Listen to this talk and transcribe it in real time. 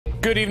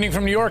Good evening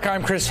from New York.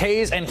 I'm Chris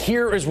Hayes, and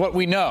here is what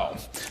we know.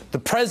 The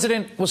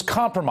president was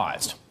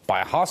compromised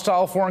by a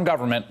hostile foreign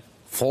government,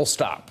 full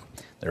stop.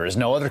 There is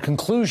no other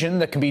conclusion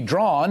that can be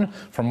drawn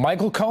from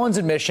Michael Cohen's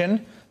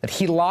admission that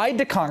he lied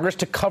to Congress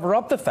to cover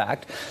up the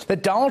fact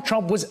that Donald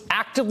Trump was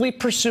actively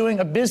pursuing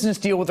a business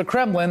deal with the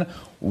Kremlin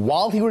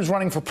while he was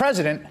running for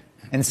president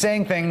and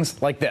saying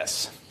things like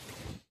this.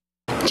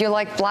 Do you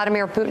like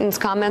Vladimir Putin's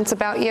comments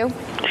about you?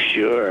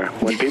 Sure.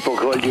 When people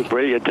call you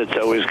brilliant, it's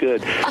always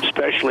good,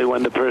 especially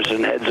when the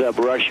person heads up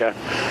Russia.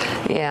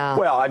 Yeah.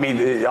 Well, I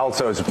mean,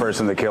 also as a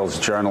person that kills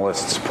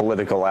journalists,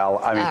 political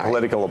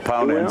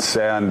opponents,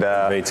 and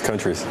invades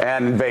countries.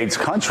 And invades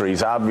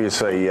countries.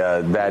 Obviously,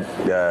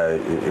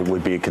 it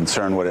would be a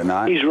concern, would it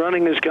not? He's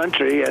running his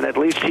country, and at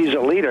least he's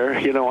a leader,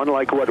 you know,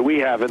 unlike what we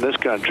have in this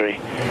country.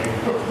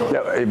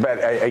 No, but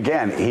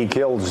again, he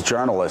kills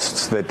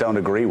journalists that don't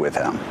agree with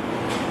him.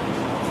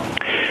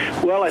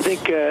 Well, I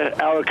think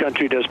our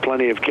country does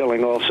plenty of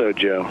killing also,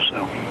 Joe,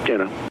 so,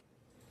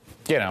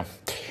 You know,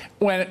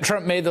 when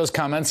Trump made those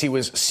comments, he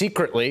was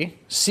secretly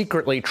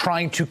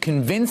trying to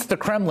convince the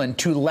Kremlin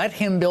to let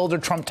him build a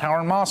Trump Tower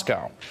in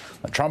Moscow.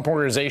 The Trump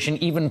organization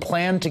even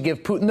planned to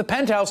give Putin the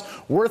penthouse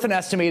worth an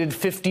estimated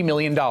 $50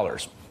 million,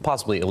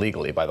 possibly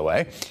illegally, by the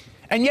way.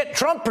 And yet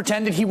Trump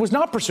pretended he was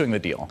not pursuing the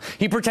deal.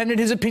 He pretended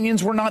his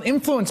opinions were not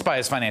influenced by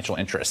his financial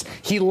interests.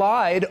 He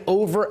lied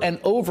over and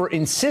over,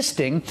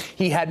 insisting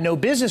he had no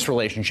business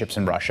relationships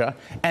in Russia,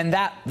 and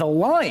that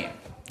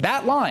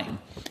lying,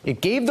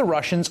 it gave the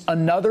Russians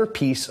another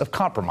piece of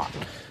kompromat,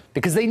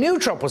 because they knew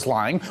Trump was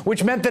lying,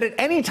 which meant that at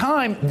any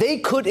time they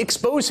could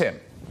expose him.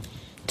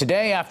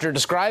 Today, after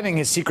describing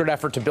his secret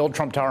effort to build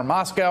Trump Tower in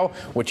Moscow,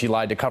 which he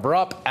lied to cover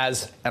up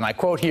as, and I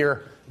quote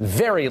here,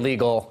 very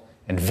legal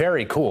and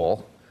very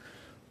cool,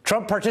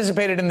 Trump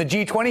participated in the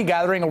G20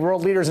 gathering of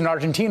world leaders in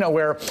Argentina,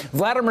 where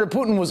Vladimir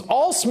Putin was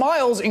all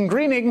smiles in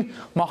greeting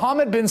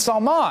Mohammed bin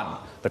Salman,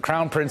 the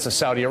crown prince of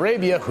Saudi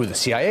Arabia, who the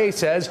CIA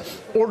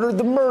says ordered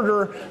the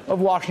murder of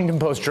Washington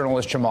Post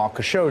journalist Jamal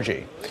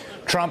Khashoggi.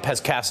 Trump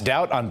has cast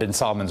doubt on bin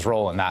Salman's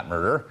role in that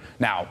murder.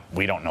 Now,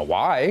 we don't know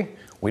why.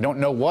 We don't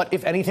know what,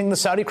 if anything, the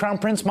Saudi crown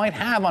prince might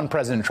have on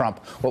President Trump.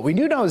 What we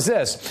do know is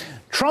this.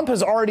 Trump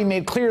has already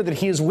made clear that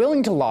he is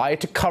willing to lie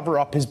to cover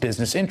up his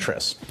business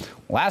interests.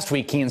 Last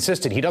week, he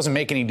insisted he doesn't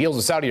make any deals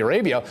with Saudi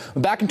Arabia.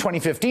 Back in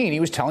 2015, he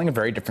was telling a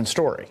very different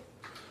story.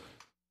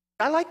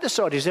 I like the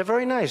Saudis. They're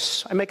very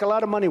nice. I make a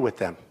lot of money with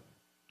them.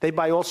 They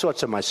buy all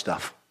sorts of my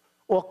stuff,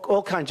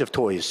 all kinds of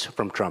toys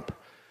from Trump.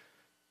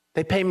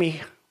 They pay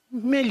me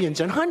millions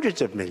and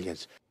hundreds of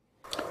millions.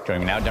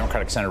 Joining me now,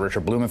 Democratic Senator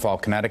Richard Blumenthal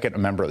of Connecticut, a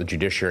member of the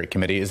Judiciary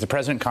Committee. Is the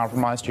president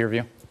compromised, to your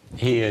view?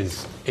 He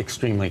is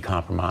extremely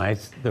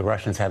compromised. The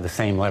Russians have the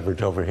same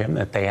leverage over him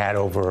that they had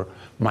over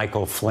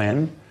Michael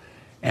Flynn,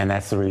 and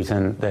that's the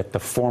reason that the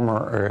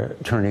former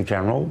Attorney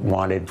General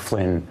wanted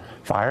Flynn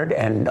fired,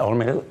 and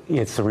ultimately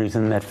it's the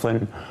reason that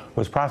Flynn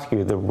was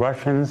prosecuted. The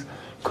Russians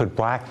could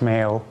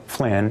blackmail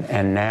Flynn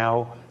and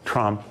now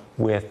Trump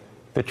with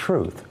the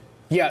truth.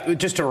 Yeah,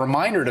 just a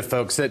reminder to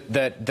folks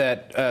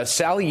that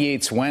Sally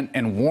Yates went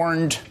and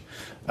warned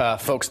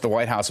folks at the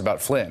White House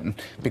about Flynn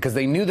because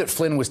they knew that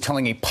Flynn was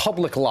telling a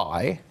public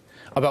lie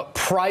about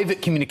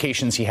private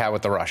communications he had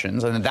with the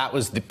Russians, and that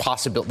was the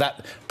possibility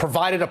that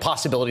provided a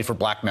possibility for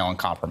blackmail and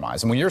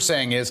compromise. And what you're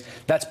saying is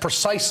that's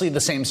precisely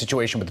the same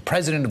situation with the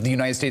president of the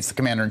United States, the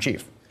commander in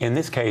chief. In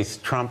this case,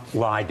 Trump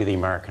lied to the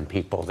American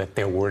people that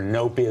there were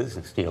no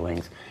business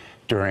dealings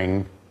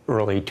during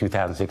early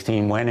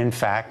 2016, when in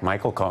fact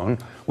Michael Cohen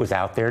was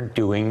out there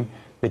doing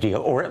the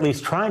deal, or at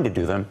least trying to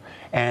do them,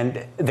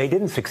 and they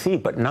didn't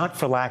succeed, but not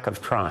for lack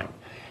of trying.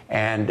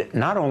 And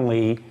not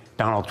only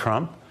Donald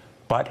Trump,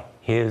 but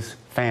his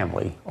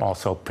family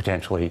also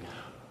potentially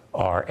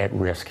are at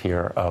risk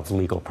here of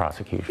legal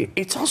prosecution.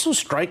 It's also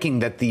striking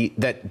that the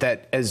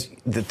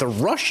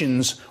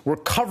Russians were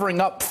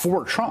covering up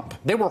for Trump.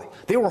 They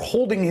were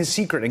holding his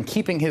secret and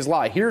keeping his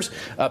lie. Here's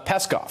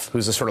Peskov,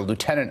 who's a sort of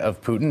lieutenant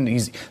of Putin.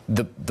 He's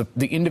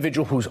the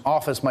individual whose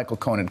office Michael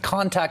Cohen had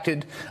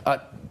contacted,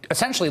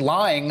 essentially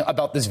lying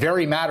about this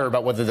very matter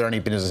about whether there are any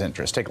business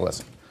interests. Take a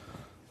listen.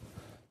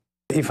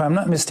 If I'm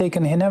not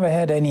mistaken, he never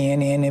had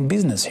any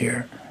business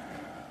here.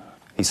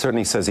 He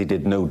certainly says he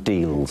did no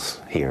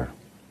deals here.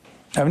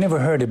 I've never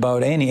heard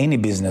about any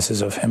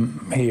businesses of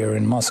him here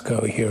in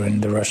Moscow, here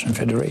in the Russian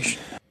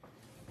Federation.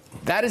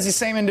 That is the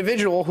same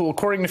individual who,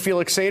 according to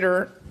Felix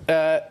Sater,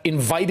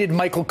 invited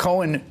Michael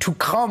Cohen to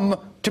come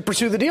to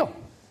pursue the deal.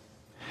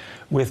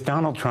 With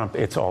Donald Trump,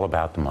 it's all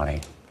about the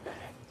money.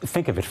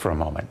 Think of it for a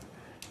moment.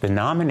 The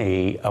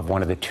nominee of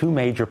one of the two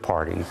major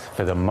parties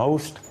for the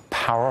most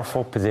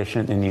powerful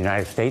position in the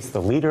United States,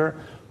 the leader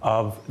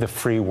of the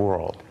free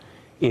world,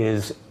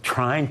 is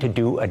trying to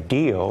do a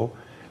deal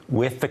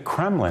with the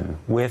Kremlin,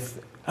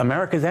 with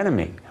America's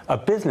enemy, a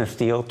business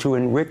deal to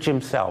enrich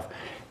himself.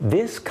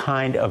 This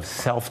kind of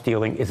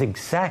self-dealing is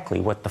exactly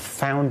what the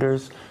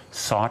founders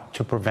sought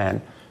to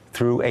prevent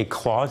through a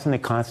clause in the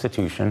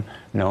Constitution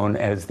known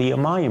as the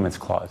Emoluments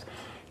Clause.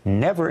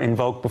 Never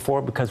invoked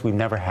before because we've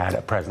never had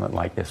a president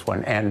like this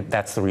one, and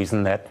that's the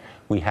reason that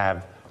we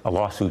have a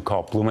lawsuit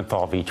called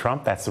Blumenthal v.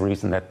 Trump. That's the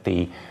reason that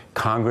the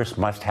Congress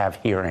must have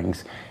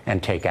hearings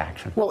and take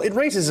action. Well, it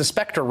raises a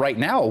specter right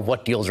now of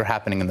what deals are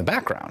happening in the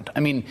background. I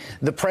mean,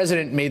 the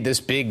president made this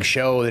big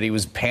show that he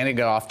was panning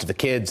it off to the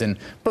kids,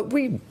 but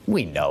we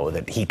know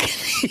that he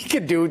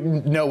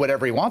can know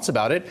whatever he wants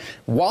about it.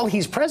 While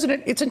he's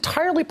president, it's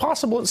entirely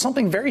possible that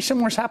something very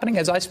similar is happening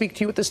as I speak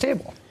to you at this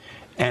table.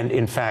 And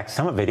in fact,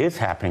 some of it is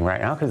happening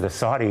right now because the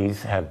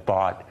Saudis have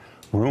bought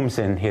rooms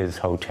in his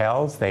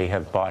hotels. They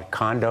have bought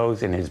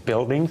condos in his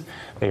buildings.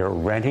 They are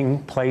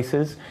renting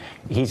places.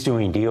 He's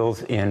doing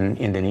deals in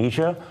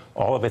Indonesia,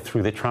 all of it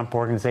through the Trump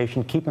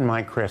Organization. Keep in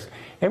mind, Chris,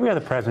 every other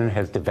president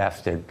has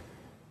divested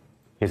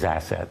his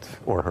assets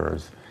or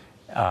hers,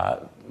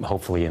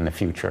 hopefully in the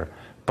future.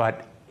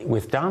 But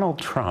with Donald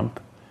Trump,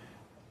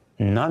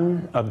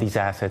 none of these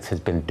assets has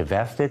been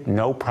divested.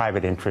 No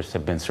private interests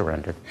have been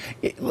surrendered.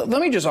 Let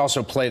me just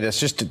also play this,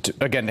 just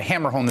again, to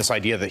hammer home this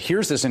idea that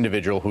here's this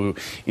individual who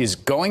is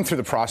going through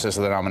the process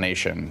of the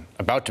nomination,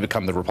 about to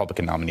become the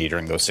Republican nominee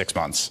during those 6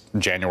 months,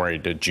 January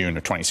to June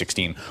of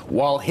 2016,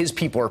 while his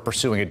people are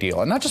pursuing a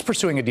deal. And not just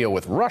pursuing a deal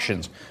with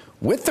Russians,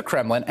 with the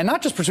Kremlin, and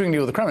not just pursuing a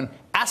deal with the Kremlin,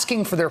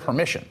 asking for their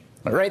permission.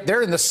 Right?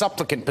 They're in the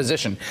supplicant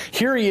position.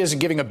 Here he is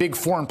giving a big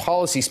foreign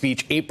policy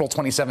speech, April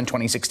 27,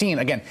 2016,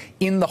 again,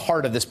 in the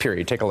heart of this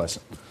period. Take a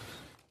listen.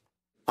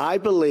 I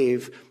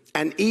believe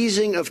an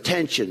easing of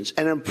tensions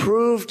and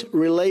improved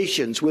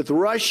relations with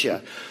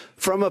Russia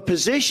from a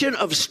position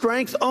of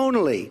strength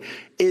only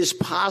is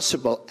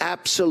possible,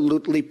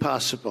 absolutely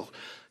possible.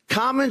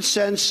 Common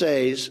sense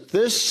says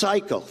this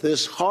cycle,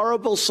 this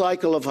horrible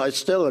cycle of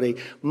hostility,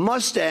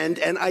 must end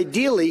and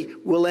ideally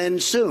will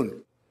end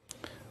soon.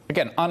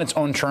 Again, on its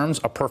own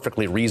terms, a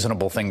perfectly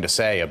reasonable thing to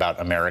say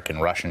about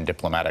American-Russian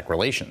diplomatic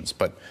relations.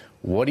 But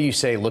what do you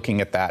say looking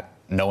at that,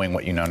 knowing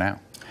what you know now?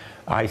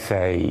 I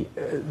say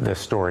the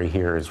story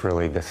here is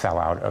really the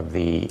sellout of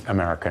the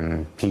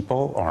American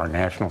people, our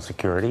national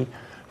security,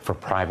 for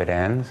private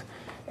ends.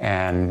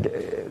 And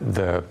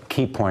the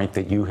key point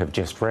that you have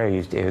just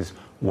raised is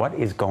what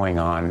is going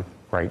on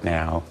right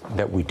now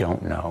that we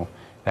don't know.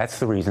 That's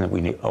the reason that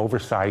we need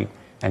oversight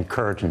and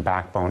courage and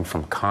backbone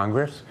from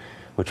Congress,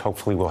 which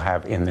hopefully we'll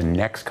have in the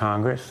next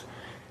Congress,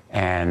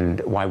 and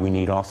why we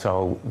need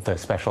also the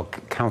special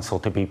counsel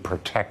to be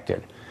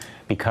protected.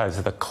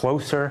 Because the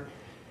closer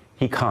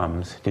he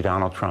comes to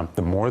Donald Trump,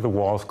 the more the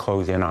walls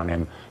close in on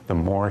him, the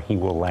more he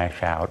will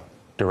lash out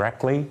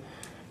directly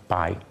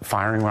by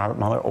firing Robert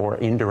Mueller or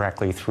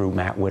indirectly through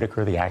Matt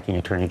Whitaker, the acting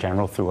attorney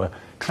general, through a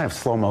kind of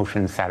slow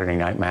motion Saturday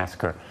Night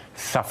Massacre,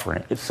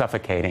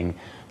 suffocating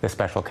the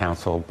special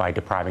counsel by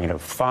depriving it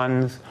of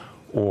funds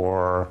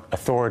or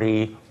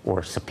authority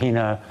or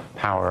subpoena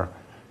power,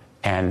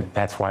 and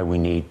that's why we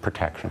need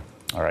protection.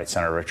 All right,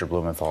 Senator Richard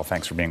Blumenthal,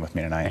 thanks for being with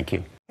me tonight. Thank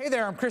you. Hey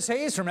there, I'm Chris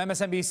Hayes from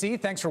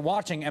MSNBC. Thanks for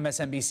watching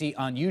MSNBC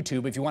on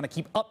YouTube. If you want to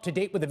keep up to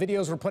date with the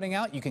videos we're putting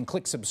out, you can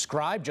click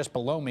subscribe just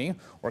below me,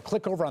 or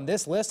click over on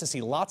this list to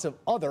see lots of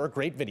other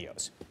great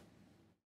videos.